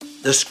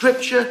The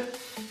scripture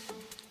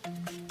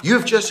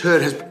you've just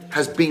heard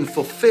has been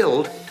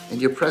fulfilled in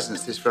your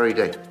presence this very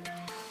day.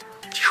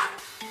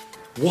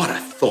 What a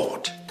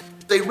thought.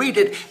 They read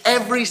it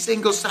every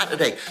single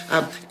Saturday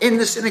in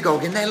the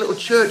synagogue, in their little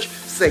church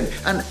thing.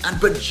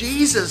 But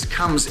Jesus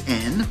comes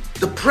in,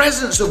 the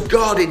presence of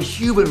God in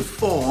human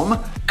form,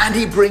 and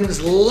he brings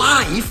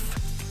life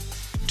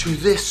to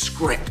this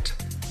script.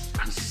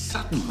 And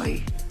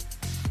suddenly,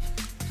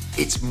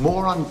 it's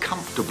more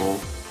uncomfortable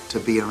to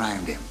be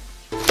around him.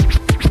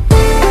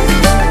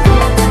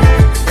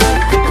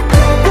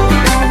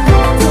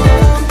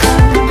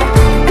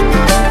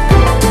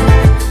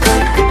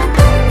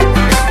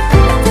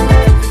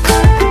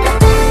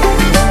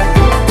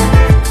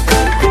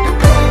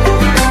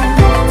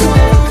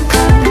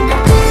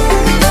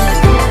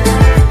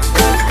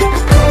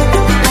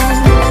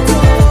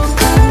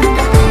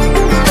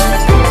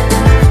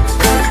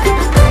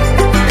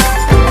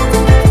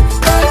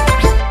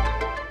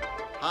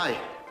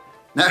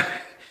 Now,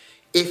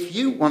 if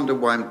you wonder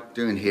what I'm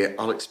doing here,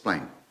 I'll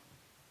explain.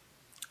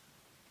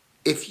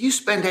 If you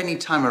spend any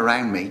time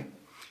around me,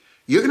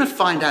 you're going to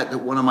find out that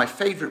one of my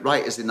favorite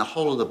writers in the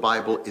whole of the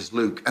Bible is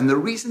Luke. And the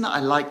reason that I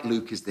like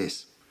Luke is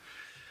this.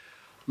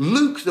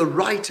 Luke, the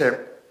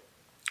writer,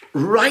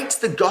 writes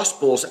the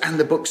Gospels and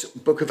the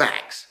book of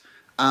Acts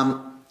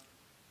from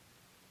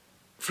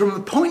the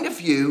point of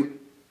view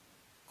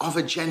of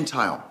a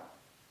Gentile,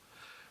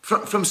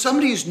 from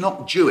somebody who's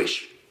not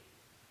Jewish.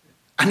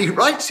 And he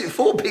writes it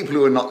for people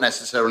who are not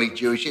necessarily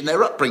Jewish in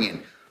their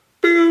upbringing.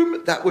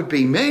 Boom, that would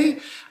be me.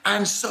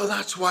 And so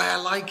that's why I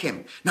like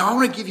him. Now, I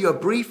want to give you a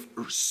brief,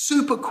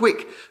 super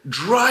quick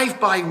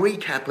drive-by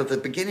recap of the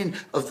beginning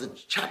of the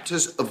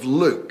chapters of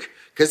Luke,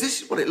 because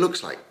this is what it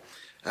looks like.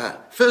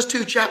 First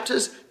two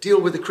chapters deal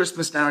with the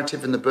Christmas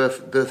narrative and the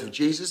birth of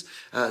Jesus.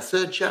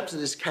 Third chapter,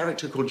 this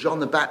character called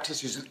John the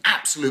Baptist, who's an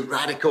absolute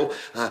radical,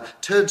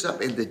 turns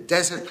up in the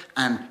desert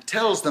and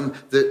tells them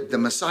that the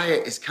Messiah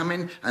is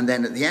coming. And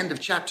then at the end of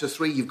chapter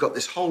 3, you've got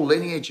this whole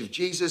lineage of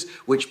Jesus,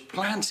 which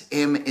plants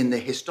him in the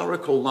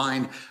historical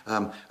line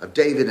of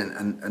David.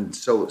 And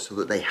so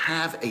that they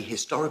have a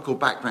historical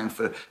background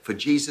for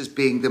Jesus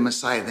being the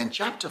Messiah. Then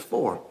chapter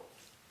 4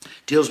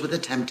 deals with the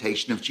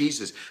temptation of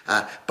Jesus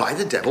by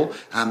the devil,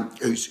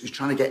 who's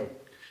trying to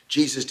get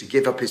Jesus to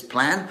give up his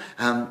plan,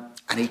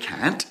 and he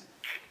can't.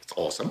 It's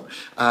awesome.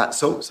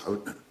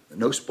 So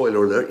no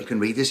spoiler alert, you can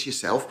read this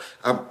yourself.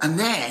 And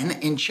then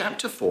in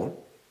chapter 4,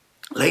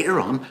 later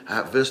on,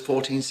 verse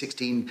 14,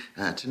 16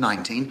 to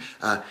 19,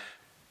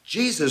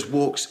 Jesus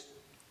walks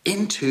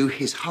into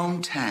his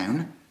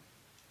hometown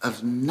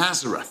of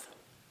Nazareth.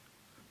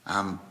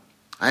 I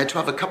had to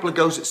have a couple of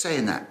goes at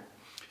saying that.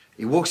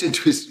 He walks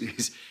into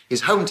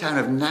his hometown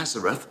of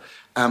Nazareth,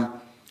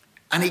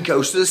 and he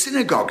goes to the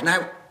synagogue.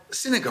 Now,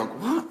 synagogue,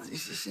 what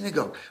is a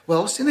synagogue?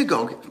 Well,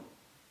 synagogue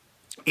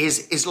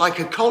is like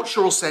a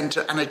cultural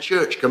center and a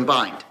church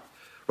combined,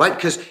 right?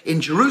 Because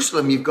in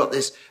Jerusalem, you've got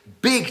this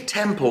big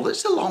temple.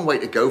 That's a long way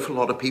to go for a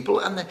lot of people,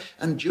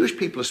 and Jewish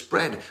people are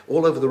spread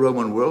all over the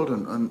Roman world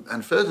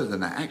and further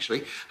than that,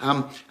 actually.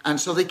 And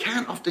so they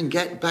can't often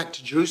get back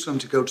to Jerusalem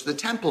to go to the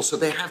temple. So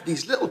they have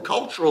these little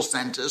cultural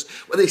centers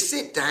where they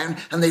sit down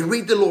and they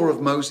read the law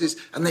of Moses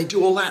and they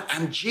do all that.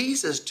 And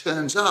Jesus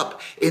turns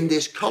up in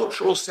this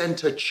cultural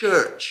center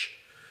church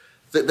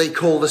that they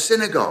call the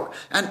synagogue.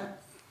 And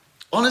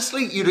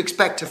honestly, you'd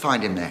expect to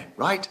find him there,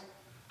 right?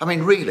 I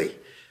mean, really.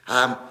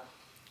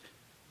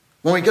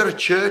 When we go to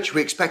church,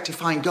 we expect to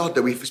find God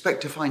there. We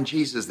expect to find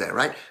Jesus there,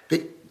 right?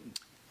 But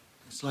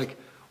it's like,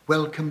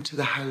 welcome to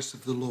the house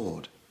of the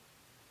Lord,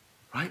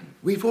 right?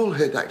 We've all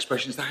heard that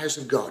expression, it's the house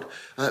of God.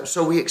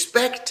 So we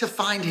expect to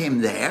find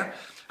him there,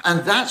 and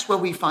that's where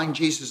we find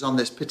Jesus on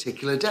this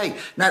particular day.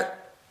 Now,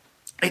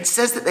 it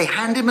says that they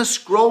hand him a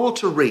scroll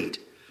to read.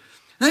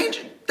 They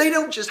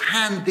don't just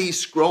hand these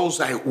scrolls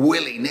out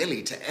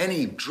willy-nilly to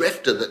any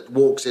drifter that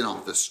walks in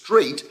off the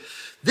street.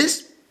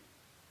 This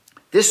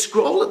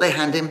scroll that they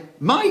hand him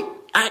might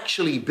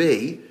actually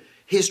be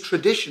his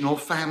traditional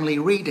family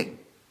reading.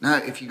 Now,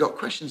 if you've got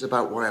questions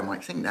about why I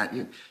might think that,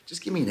 you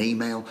just give me an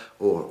email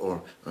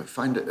or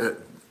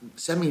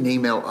send me an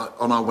email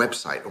on our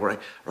website, all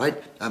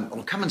right?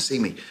 Or come and see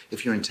me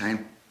if you're in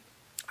town.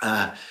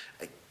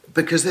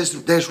 Because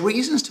there's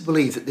reasons to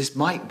believe that this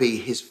might be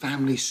his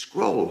family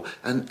scroll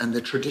and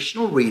the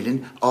traditional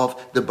reading of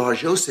the Bar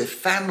Joseph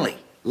family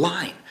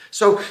line.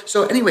 So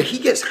anyway, he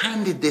gets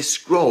handed this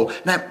scroll.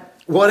 Now,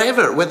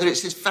 whether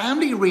it's his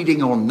family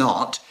reading or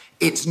not,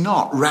 it's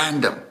not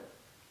random.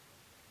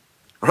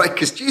 Right?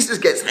 Because Jesus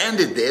gets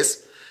handed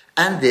this,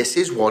 and this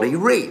is what he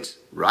reads,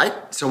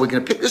 right? So we're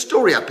going to pick the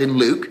story up in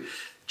Luke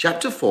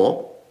chapter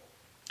 4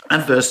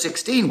 and verse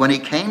 16. When he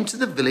came to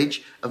the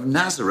village of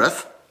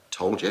Nazareth,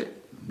 told you,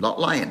 I'm not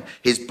lying,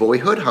 his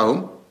boyhood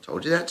home,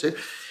 told you that too,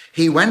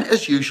 he went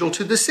as usual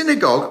to the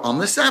synagogue on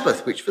the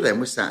Sabbath, which for them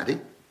was Saturday.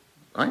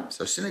 Right?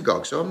 So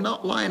synagogue. So I'm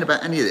not lying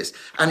about any of this.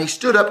 And he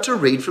stood up to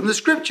read from the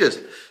scriptures.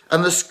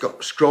 And the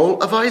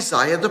scroll of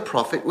Isaiah the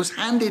prophet was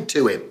handed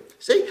to him.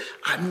 See,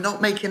 I'm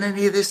not making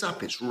any of this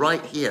up. It's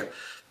right here.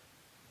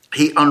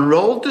 he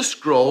unrolled the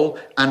scroll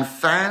and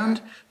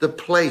found the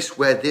place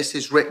where this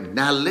is written.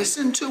 Now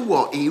listen to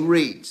what he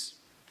reads.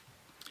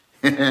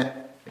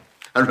 And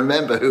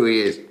remember who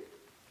he is.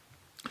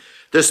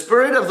 The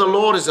Spirit of the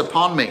Lord is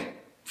upon me.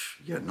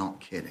 You're not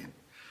kidding.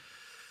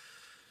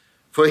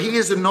 For he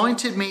has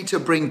anointed me to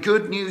bring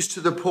good news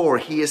to the poor.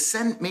 He has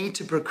sent me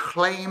to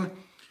proclaim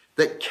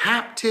that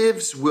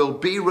captives will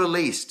be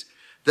released,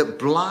 that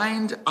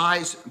blind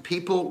eyes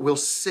people will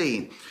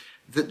see,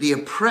 that the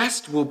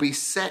oppressed will be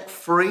set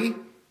free,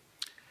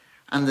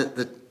 and that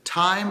the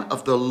time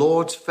of the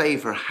Lord's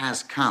favor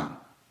has come.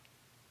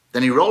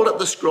 Then he rolled up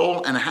the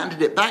scroll and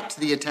handed it back to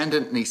the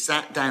attendant, and he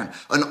sat down.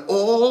 And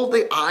all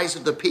the eyes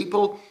of the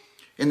people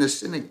in the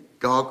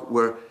synagogue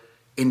were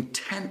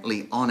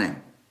intently on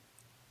him.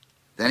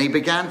 Then he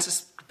began to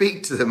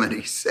speak to them, and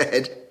he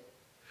said,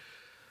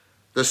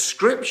 the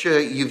scripture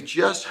you've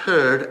just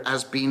heard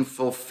has been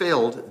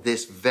fulfilled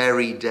this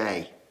very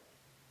day.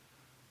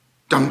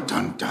 Dun,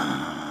 dun,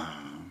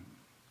 dun.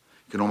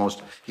 You can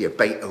almost hear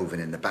Beethoven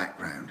in the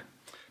background.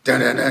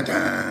 Dun, dun, dun,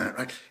 dun.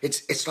 Right?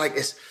 It's like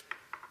this.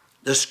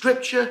 The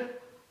scripture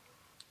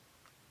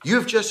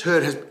you've just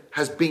heard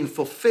has been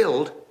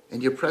fulfilled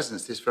in your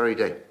presence this very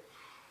day.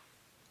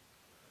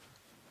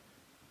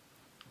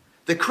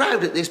 The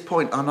crowd at this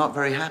point are not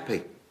very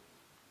happy.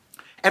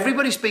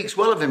 Everybody speaks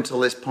well of him till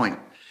this point.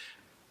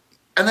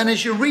 And then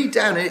as you read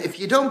down, if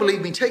you don't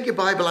believe me, take your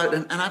Bible out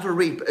and have a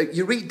read.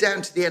 You read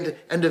down to the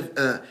end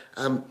of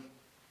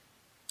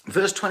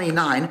verse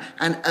 29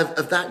 and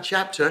of that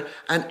chapter.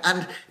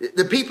 And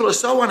the people are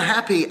so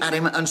unhappy at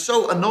him and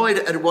so annoyed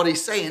at what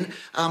he's saying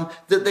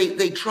that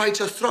they try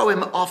to throw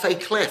him off a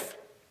cliff.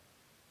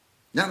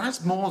 Now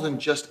that's more than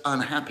just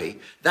unhappy.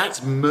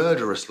 That's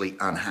murderously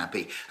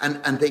unhappy.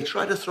 And they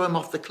try to throw him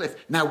off the cliff.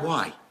 Now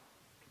why?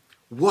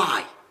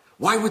 Why?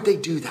 Why would they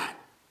do that?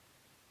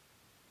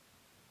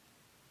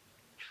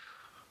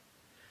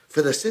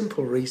 For the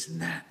simple reason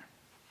that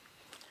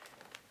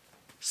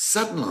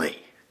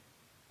suddenly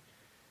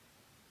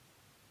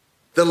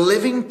the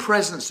living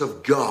presence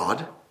of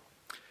God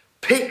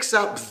picks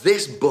up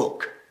this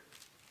book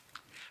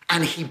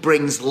and he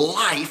brings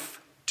life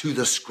to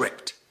the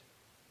script.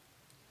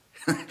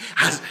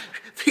 As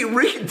they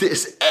read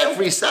this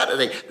every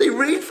Saturday. They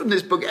read from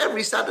this book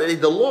every Saturday.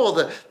 The law,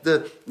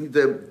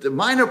 the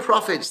minor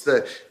prophets,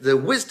 the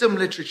wisdom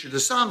literature,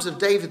 the Psalms of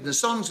David, the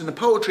songs and the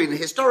poetry and the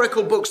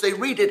historical books. They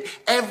read it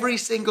every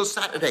single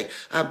Saturday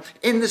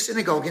in the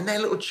synagogue, in their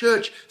little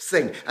church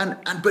thing.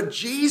 But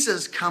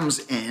Jesus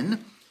comes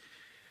in,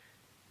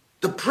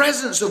 the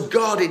presence of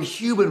God in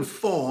human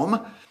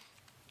form,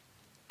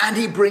 and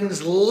he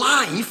brings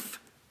life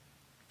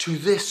to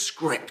this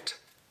script.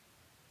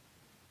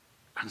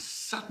 And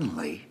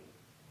suddenly,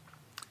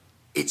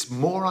 it's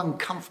more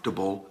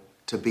uncomfortable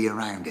to be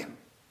around him.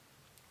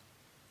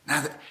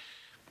 Now,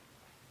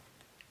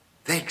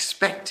 they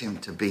expect him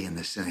to be in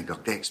the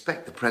synagogue. They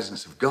expect the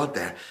presence of God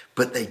there,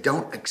 but they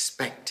don't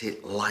expect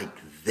it like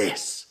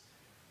this.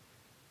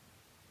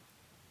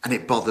 And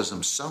it bothers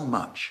them so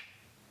much,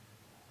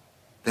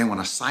 they want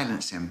to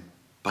silence him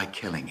by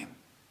killing him.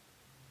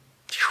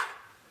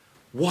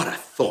 What a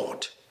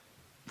thought.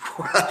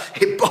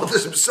 It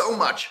bothers them so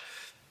much.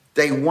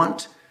 They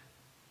want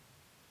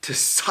to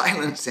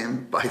silence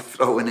him by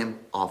throwing him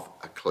off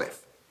a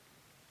cliff.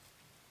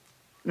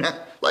 Now,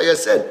 like I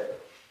said,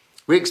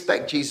 we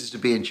expect Jesus to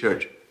be in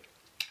church.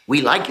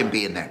 We like him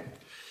being there.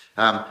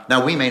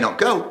 Now, we may not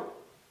go,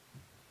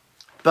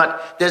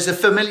 but there's a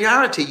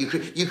familiarity.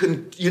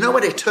 You know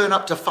where to turn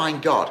up to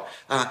find God.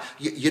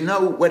 You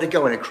know where to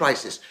go in a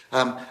crisis.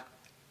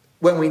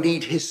 When we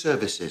need his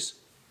services.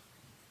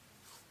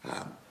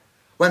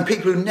 When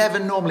people who never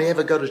normally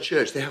ever go to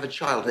church, they have a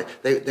child,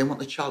 they want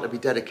the child to be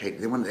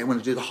dedicated. They want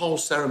to do the whole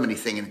ceremony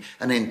thing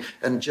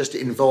and just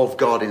involve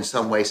God in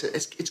some way. So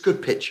it's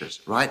good pictures,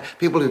 right?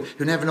 People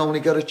who never normally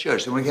go to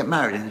church, they want to get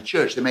married in a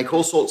church. They make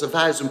all sorts of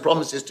vows and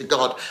promises to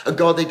God, a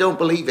God they don't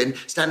believe in,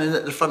 standing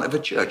at the front of a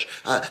church.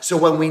 So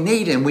when we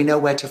need him, we know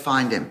where to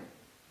find him.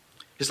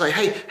 It's like,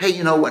 hey,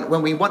 you know,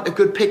 when we want a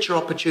good picture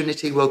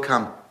opportunity, we'll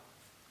come.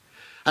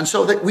 And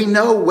so that we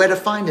know where to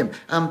find him.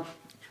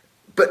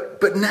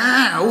 But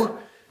now,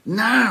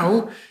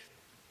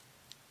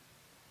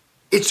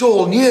 it's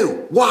all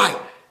new. Why?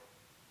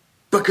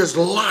 Because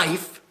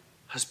life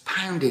has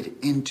pounded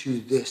into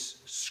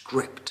this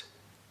script.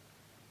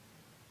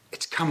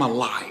 It's come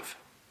alive.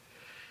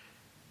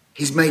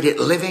 He's made it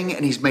living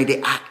and he's made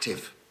it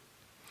active.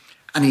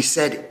 And he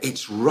said,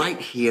 it's right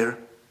here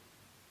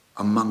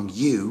among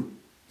you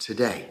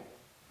today.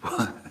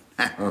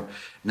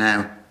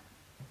 Now,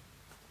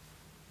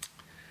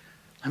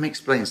 let me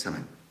explain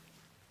something.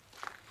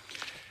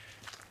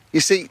 You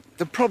see,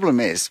 the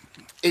problem is,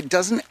 it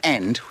doesn't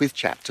end with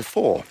chapter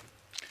 4.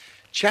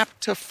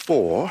 Chapter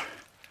 4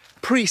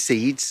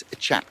 precedes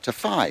chapter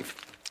 5.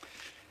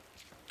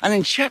 And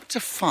in chapter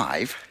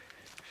 5,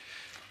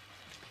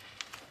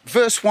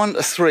 verse 1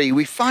 to 3,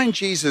 we find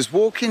Jesus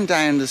walking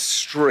down the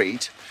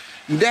street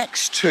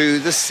next to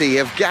the Sea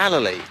of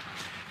Galilee.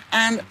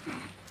 And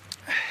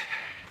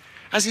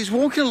as he's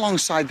walking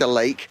alongside the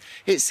lake,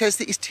 it says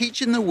that he's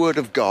teaching the word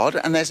of God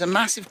and there's a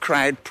massive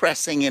crowd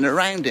pressing in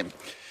around him.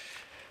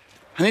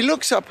 And he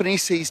looks up and he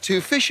sees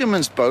two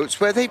fishermen's boats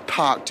where they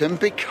parked them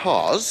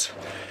because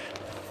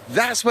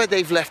that's where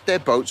they've left their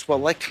boats while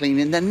they're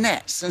cleaning their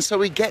nets. And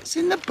so he gets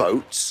in the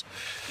boats,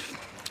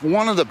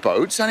 one of the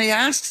boats, and he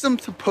asks them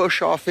to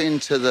push off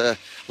into the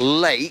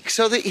lake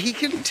so that he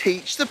can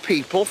teach the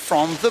people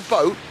from the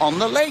boat on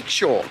the lake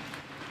shore.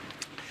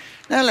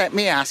 Now let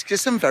me ask you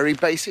some very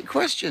basic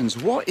questions.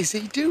 What is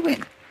he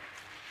doing?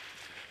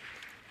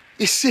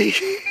 You see,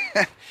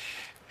 he's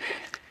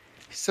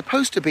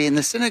supposed to be in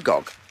the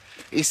synagogue.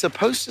 He's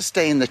supposed to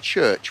stay in the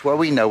church where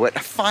we know where to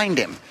find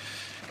him.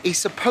 He's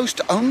supposed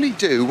to only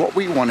do what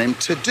we want him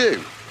to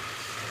do.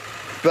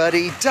 But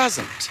he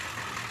doesn't.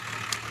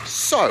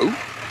 So,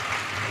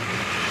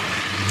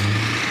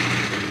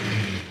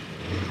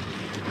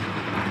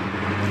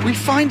 we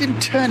find him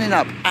turning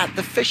up at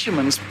the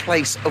fisherman's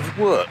place of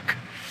work.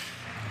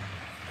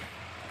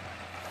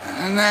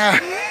 Now,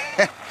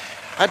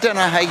 I don't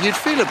know how you'd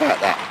feel about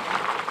that.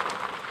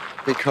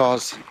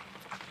 Because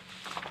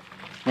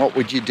what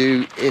would you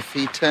do if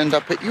he turned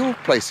up at your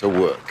place of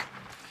work?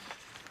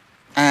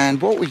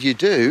 And what would you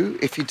do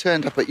if he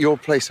turned up at your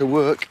place of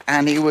work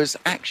and he was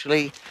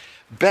actually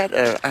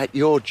better at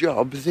your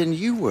job than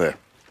you were?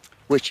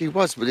 Which he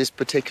was with this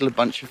particular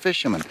bunch of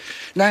fishermen.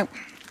 Now,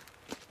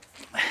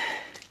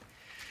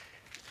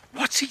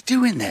 what's he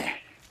doing there?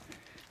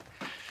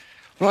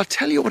 Well, I'll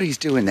tell you what he's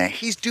doing there.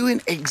 He's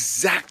doing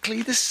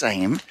exactly the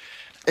same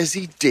as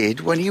he did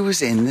when he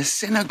was in the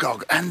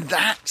synagogue. And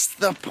that's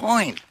the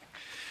point.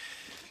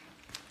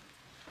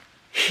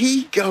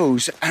 He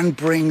goes and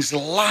brings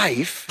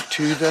life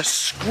to the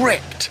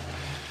script.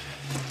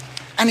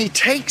 And he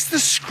takes the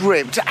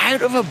script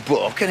out of a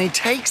book and he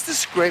takes the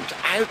script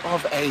out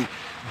of a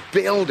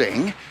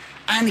building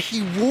and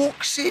he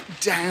walks it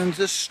down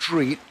the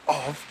street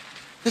of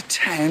the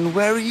town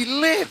where he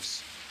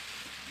lives.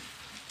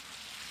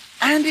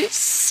 And it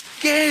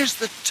scares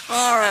the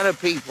tar out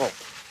of people.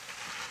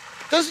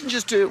 Doesn't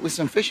just do it with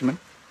some fishermen.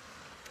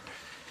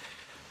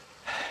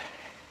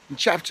 In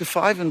chapter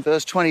 5 and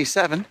verse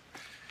 27,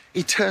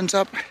 he turns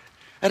up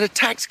at a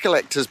tax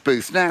collector's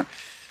booth. Now,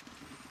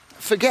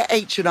 forget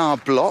H&R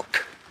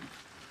Block.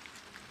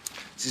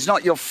 This is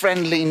not your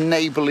friendly,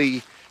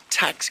 neighbourly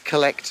tax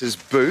collector's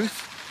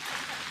booth.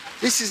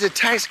 This is a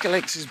tax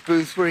collector's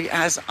booth where he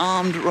has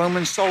armed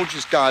Roman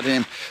soldiers guarding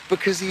him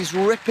because he's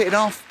ripping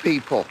off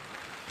people.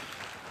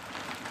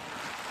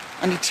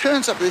 And he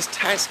turns up at this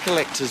tax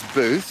collector's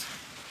booth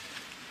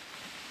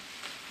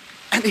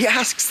and he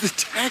asks the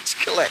tax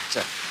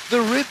collector,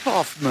 the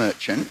rip-off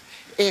merchant,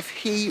 if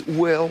he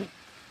will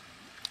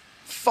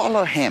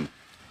follow him.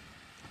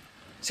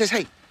 He says,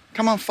 hey,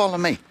 come on, follow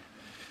me.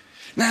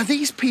 Now,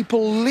 these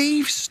people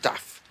leave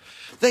stuff.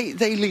 They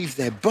leave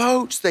their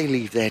boats, they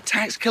leave their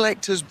tax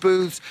collectors'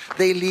 booths,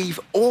 they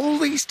leave all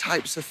these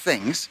types of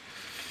things.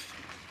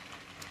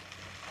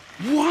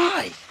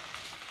 Why?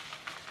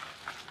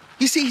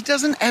 You see, he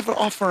doesn't ever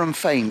offer them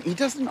fame. He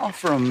doesn't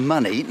offer them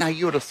money. Now,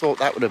 you would have thought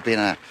that would have been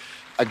a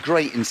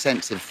great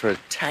incentive for a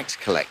tax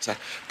collector,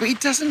 but he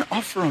doesn't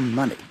offer them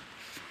money.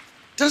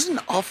 Doesn't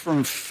offer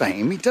them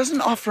fame. He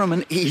doesn't offer them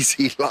an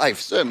easy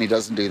life. Certainly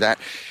doesn't do that.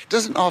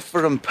 Doesn't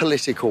offer them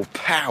political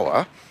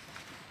power.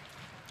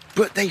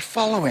 But they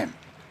follow him.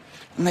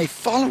 And they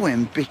follow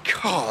him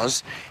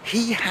because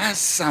he has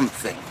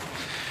something.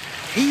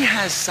 He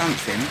has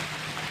something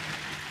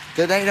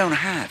that they don't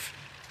have.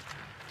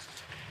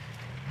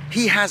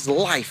 He has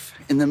life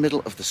in the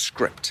middle of the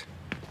script.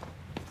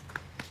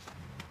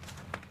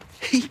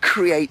 He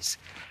creates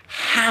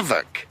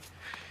havoc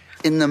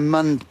in the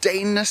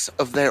mundaneness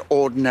of their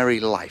ordinary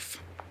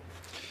life.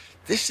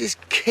 This is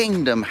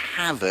kingdom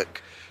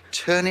havoc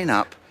turning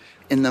up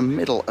in the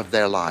middle of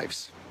their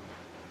lives.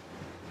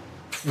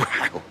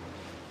 Wow.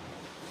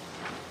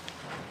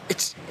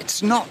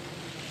 It's not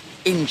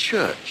in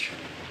church.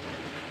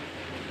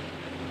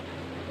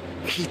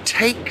 He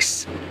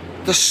takes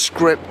the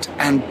script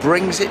and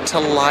brings it to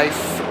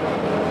life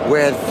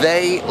where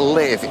they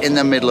live, in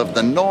the middle of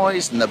the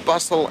noise and the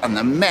bustle and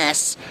the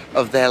mess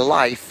of their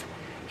life.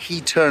 He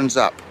turns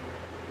up.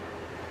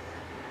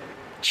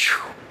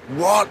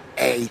 What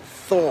a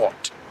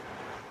thought.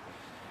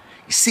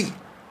 You see,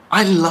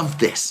 I love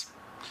this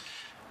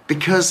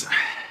because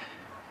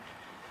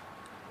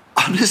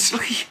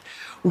honestly,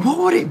 what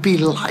would it be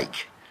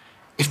like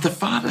if the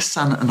Father,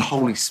 Son, and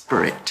Holy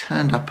Spirit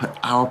turned up at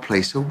our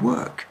place of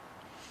work?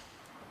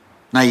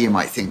 Now you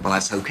might think, well,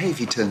 that's okay if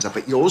he turns up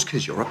at yours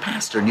because you're a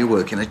pastor and you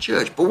work in a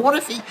church. But what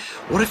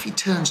if he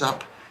turns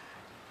up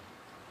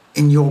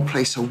in your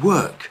place of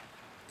work?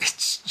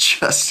 It's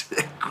just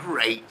a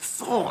great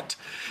thought.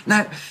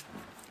 Now,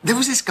 there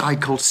was this guy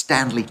called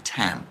Stanley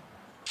Tam.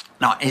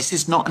 Now, this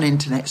is not an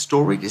internet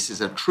story. This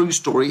is a true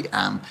story.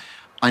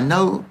 I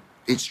know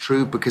it's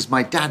true because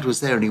my dad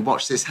was there and he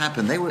watched this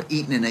happen. They were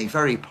eating in a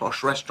very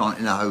posh restaurant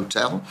in a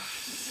hotel.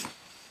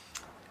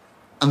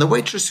 And the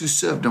waitress who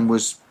served them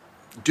was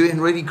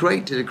doing really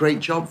great, did a great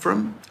job for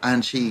him.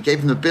 And she gave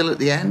him the bill at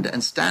the end.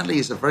 And Stanley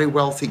is a very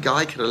wealthy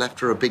guy, could have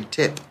left her a big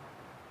tip.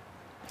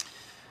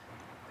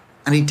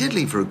 And he did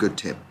leave her a good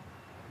tip.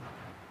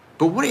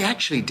 But what he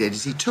actually did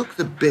is he took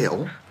the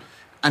bill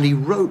and he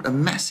wrote a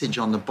message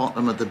on the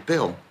bottom of the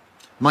bill.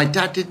 My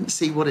dad didn't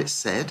see what it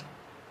said.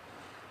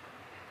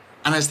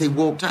 And as they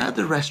walked out of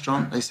the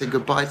restaurant, they said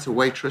goodbye to the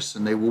waitress,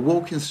 and they were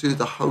walking through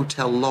the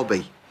hotel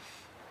lobby.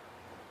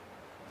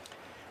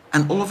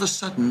 And all of a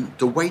sudden,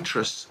 the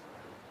waitress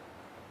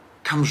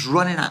comes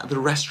running out of the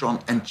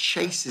restaurant and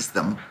chases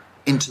them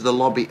into the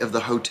lobby of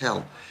the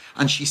hotel.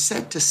 And she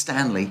said to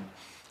Stanley,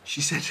 she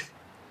said,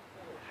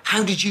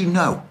 "How did you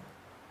know?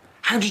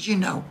 How did you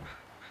know?"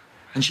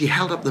 And she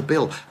held up the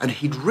bill, and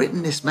he'd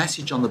written this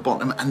message on the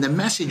bottom, and the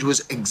message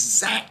was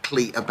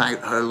exactly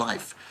about her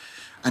life.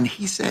 And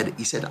he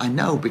said, "I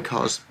know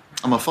because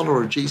I'm a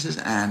follower of Jesus,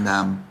 and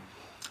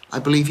I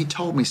believe he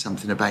told me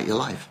something about your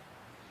life."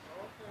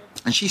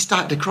 And she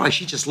started to cry.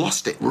 She just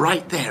lost it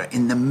right there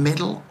in the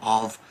middle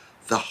of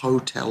the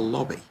hotel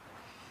lobby.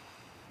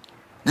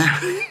 Now,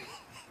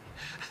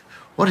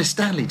 what did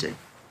Stanley do?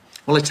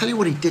 Well, I tell you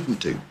what he didn't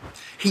do.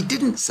 He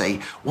didn't say,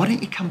 "Why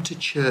don't you come to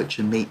church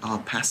and meet our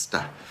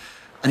pastor?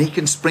 And he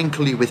can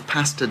sprinkle you with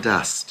pastor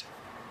dust."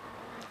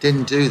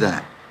 Didn't do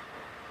that.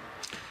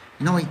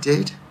 You know what he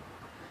did?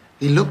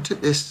 He looked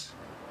at this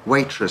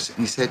waitress and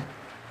he said,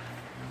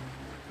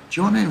 "Do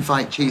you want to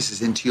invite Jesus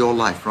into your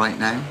life right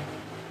now?"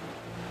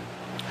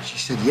 She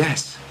said,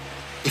 "Yes.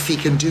 If he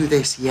can do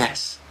this,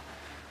 yes."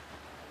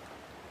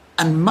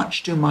 And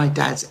much to my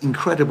dad's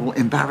incredible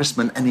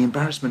embarrassment and the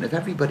embarrassment of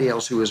everybody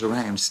else who was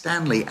around,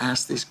 Stanley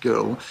asked this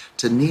girl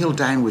to kneel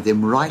down with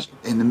him right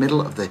in the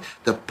middle of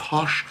the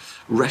posh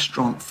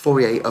restaurant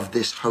foyer of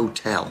this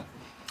hotel.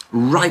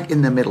 Right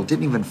in the middle,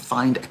 didn't even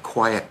find a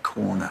quiet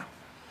corner.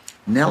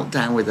 Knelt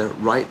down with her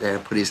right there,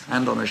 put his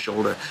hand on her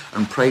shoulder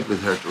and prayed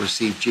with her to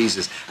receive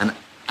Jesus and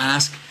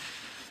ask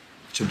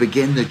to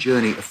begin the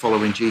journey of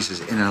following Jesus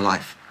in her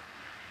life.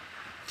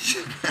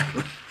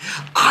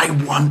 I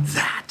want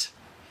that.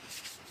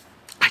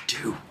 I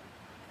do.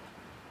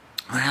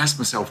 And I asked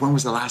myself, when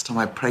was the last time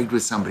I prayed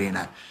with somebody in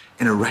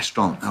a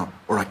restaurant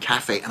or a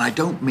cafe? And I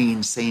don't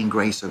mean saying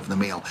grace over the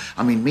meal.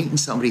 I mean meeting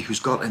somebody who's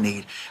got a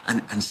need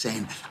and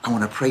saying, "I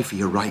want to pray for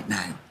you right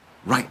now,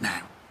 right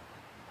now."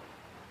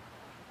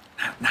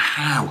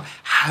 Now,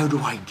 how do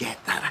I get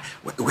that?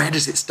 Where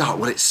does it start?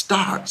 Well, it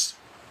starts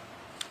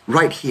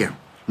right here.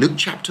 Luke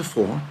chapter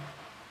 4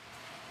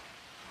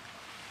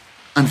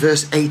 and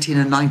verse 18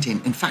 and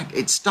 19. In fact,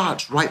 it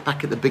starts right back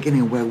at the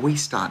beginning where we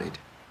started.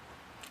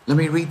 Let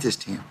me read this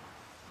to you.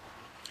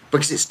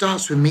 Because it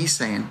starts with me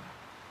saying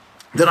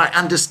that I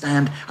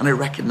understand and I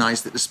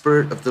recognize that the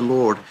Spirit of the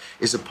Lord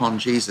is upon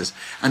Jesus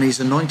and he's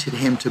anointed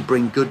him to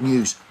bring good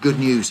news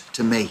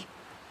to me.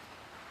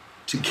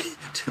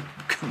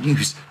 Good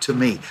news to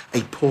me,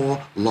 a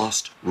poor,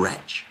 lost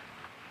wretch.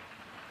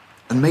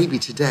 And maybe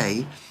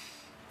today,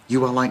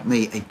 you are like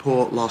me, a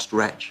poor, lost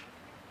wretch.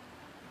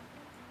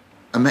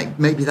 And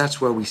maybe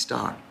that's where we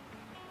start.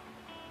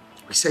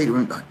 We say to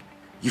him,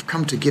 "You've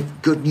come to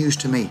give good news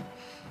to me."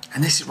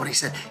 And this is what he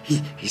said.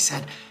 He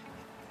said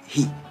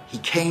he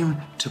came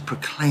to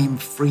proclaim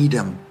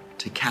freedom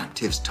to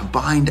captives, to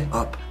bind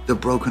up the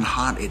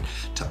brokenhearted,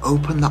 to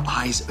open the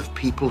eyes of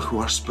people who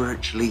are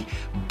spiritually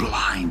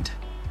blind.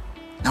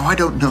 Now, I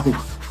don't know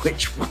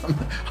which one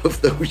of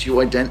those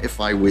you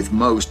identify with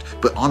most,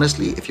 but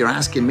honestly, if you're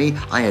asking me,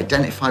 I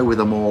identify with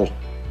them all.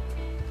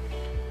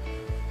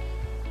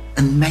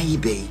 And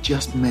maybe,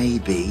 just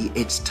maybe,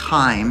 it's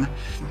time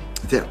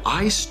that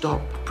I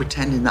stop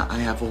pretending that I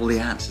have all the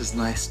answers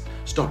and I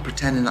stop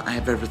pretending that I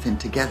have everything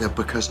together,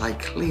 because I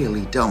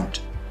clearly don't.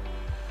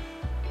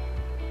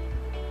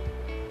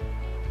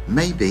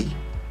 Maybe,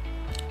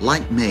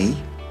 like me,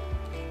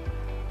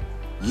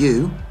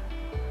 you,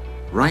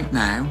 right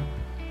now,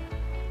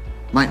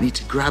 might need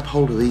to grab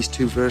hold of these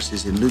two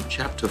verses in Luke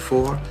chapter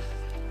 4,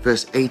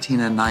 verse 18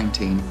 and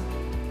 19,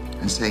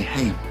 and say,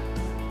 "Hey,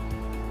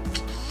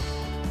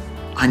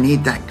 I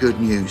need that good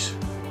news.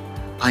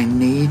 I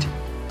need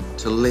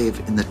to live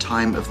in the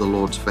time of the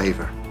Lord's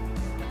favor."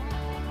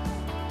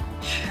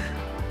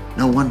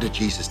 No wonder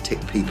Jesus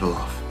ticked people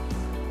off.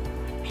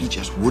 He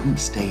just wouldn't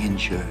stay in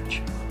church.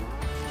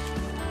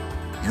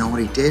 You know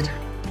what he did?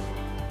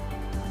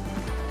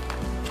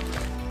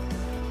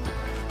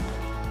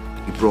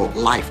 He brought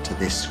life to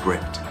this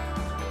script.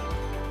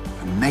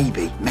 And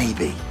maybe,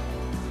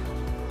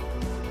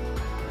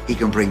 he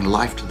can bring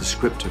life to the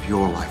script of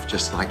your life,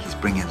 just like he's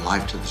bringing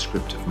life to the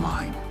script of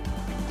mine.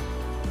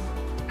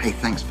 Hey,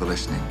 thanks for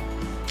listening.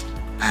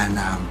 And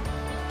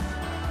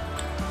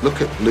look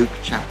at Luke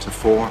chapter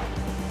 4,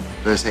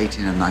 verse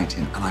 18 and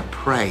 19. And I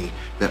pray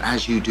that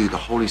as you do,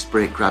 the Holy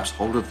Spirit grabs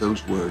hold of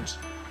those words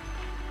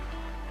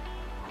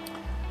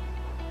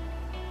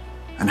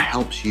and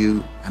helps you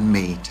and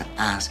me to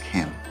ask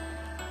him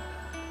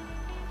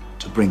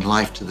to bring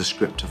life to the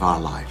script of our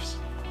lives.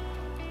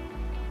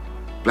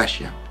 Bless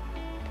you.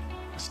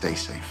 Stay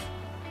safe.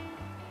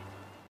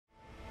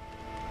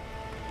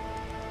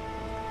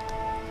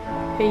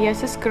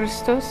 ኢየሱስ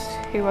ክርስቶስ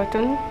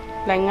ሕይወቱን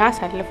ለእኛ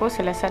አሳልፎ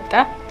ስለሰጠ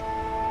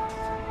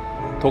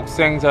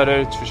독생자를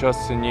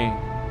주셨으니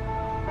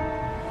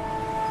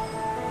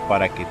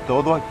para que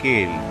todo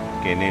aquel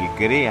que en él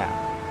crea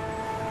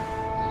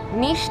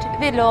nicht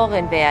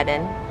verloren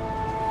werden,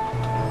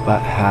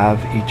 but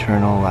have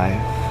eternal life.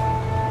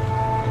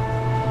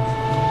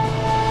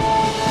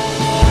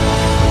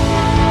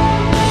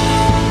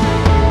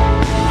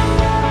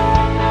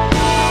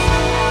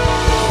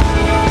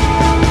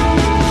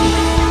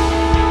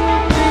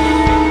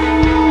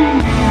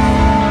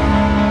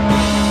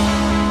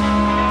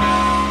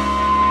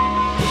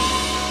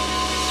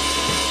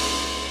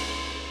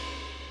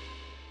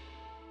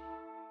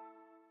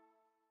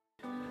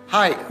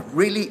 Hi,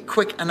 really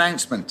quick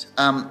announcement.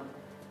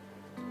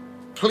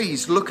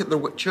 Please look at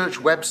the church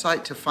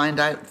website to find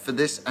out for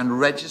this and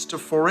register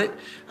for it,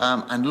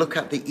 and look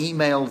at the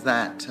email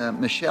that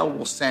Michelle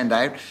will send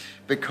out,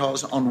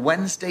 because on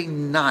Wednesday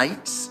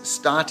nights,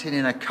 starting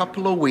in a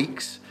couple of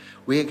weeks,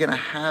 we are going to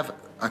have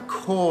a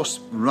course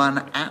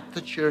run at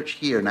the church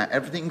here. Now,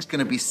 everything's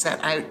going to be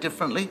set out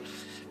differently,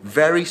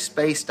 very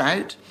spaced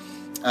out.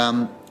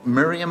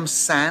 Miriam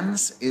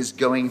Sands is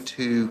going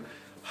to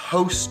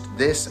host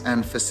this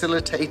and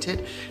facilitate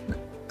it.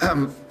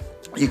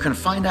 You can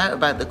find out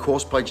about the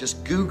course by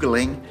just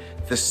Googling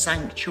the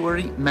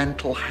Sanctuary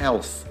Mental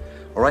Health.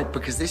 All right,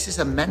 because this is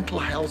a mental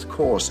health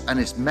course, and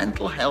it's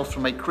mental health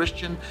from a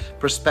Christian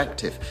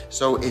perspective.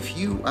 So if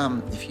you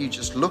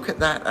just look at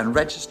that and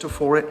register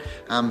for it,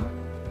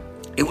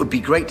 it would be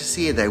great to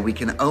see you there. We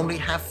can only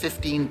have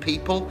 15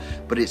 people,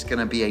 but it's going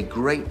to be a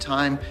great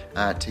time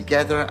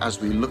together as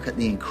we look at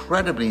the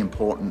incredibly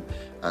important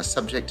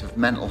subject of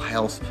mental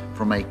health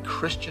from a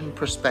Christian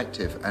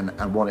perspective,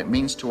 and what it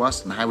means to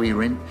us and how we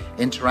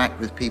interact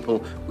with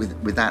people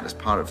with that as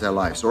part of their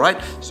lives. All right?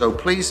 So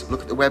please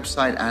look at the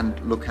website and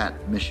look at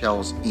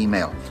Michelle's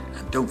email.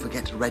 And don't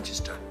forget to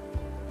register.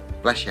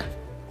 Bless you.